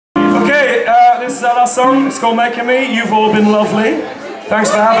Is that our song? It's called Making Me. You've all been lovely. Thanks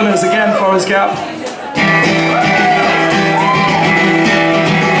for having us again, Forest Gap.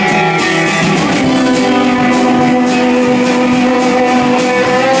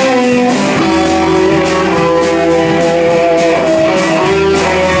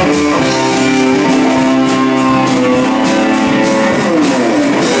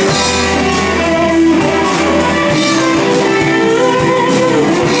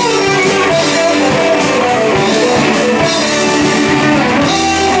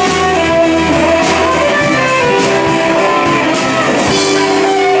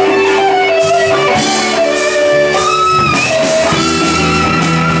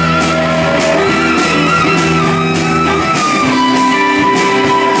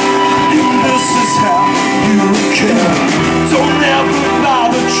 Don't ever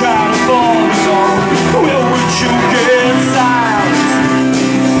bother trying to fall, you know. Where would you get silence?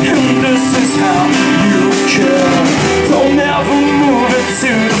 And this is how you care. Don't ever move it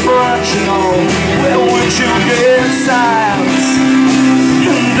to the front, you know. Where would you get silence?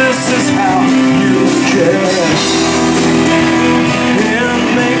 And this is how you care. He'll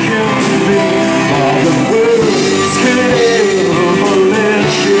make you believe all the words could ever let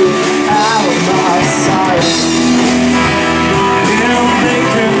you out of my sight.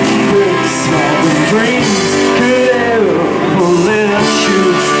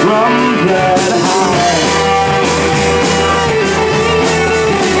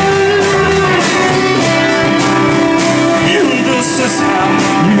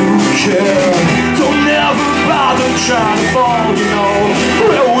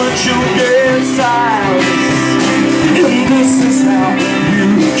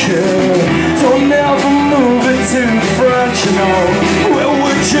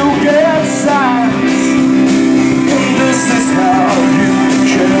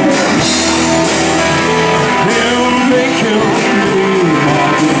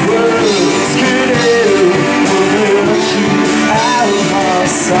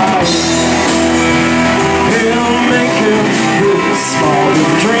 Small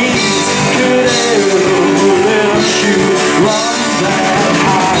dreams could ever let you run that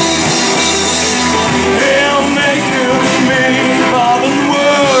high. They'll make you mean more than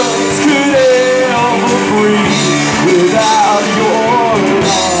words could ever breathe without your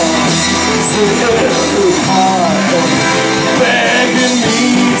arms apart, begging me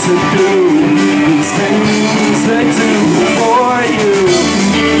to do these things they do for you.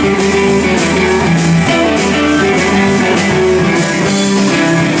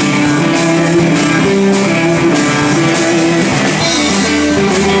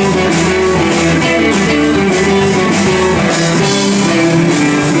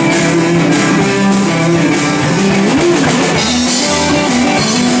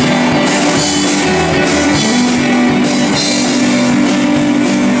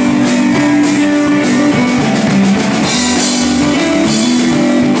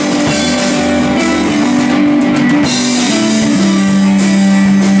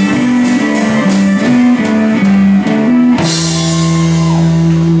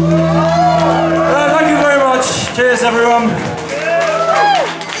 Cheers, everyone.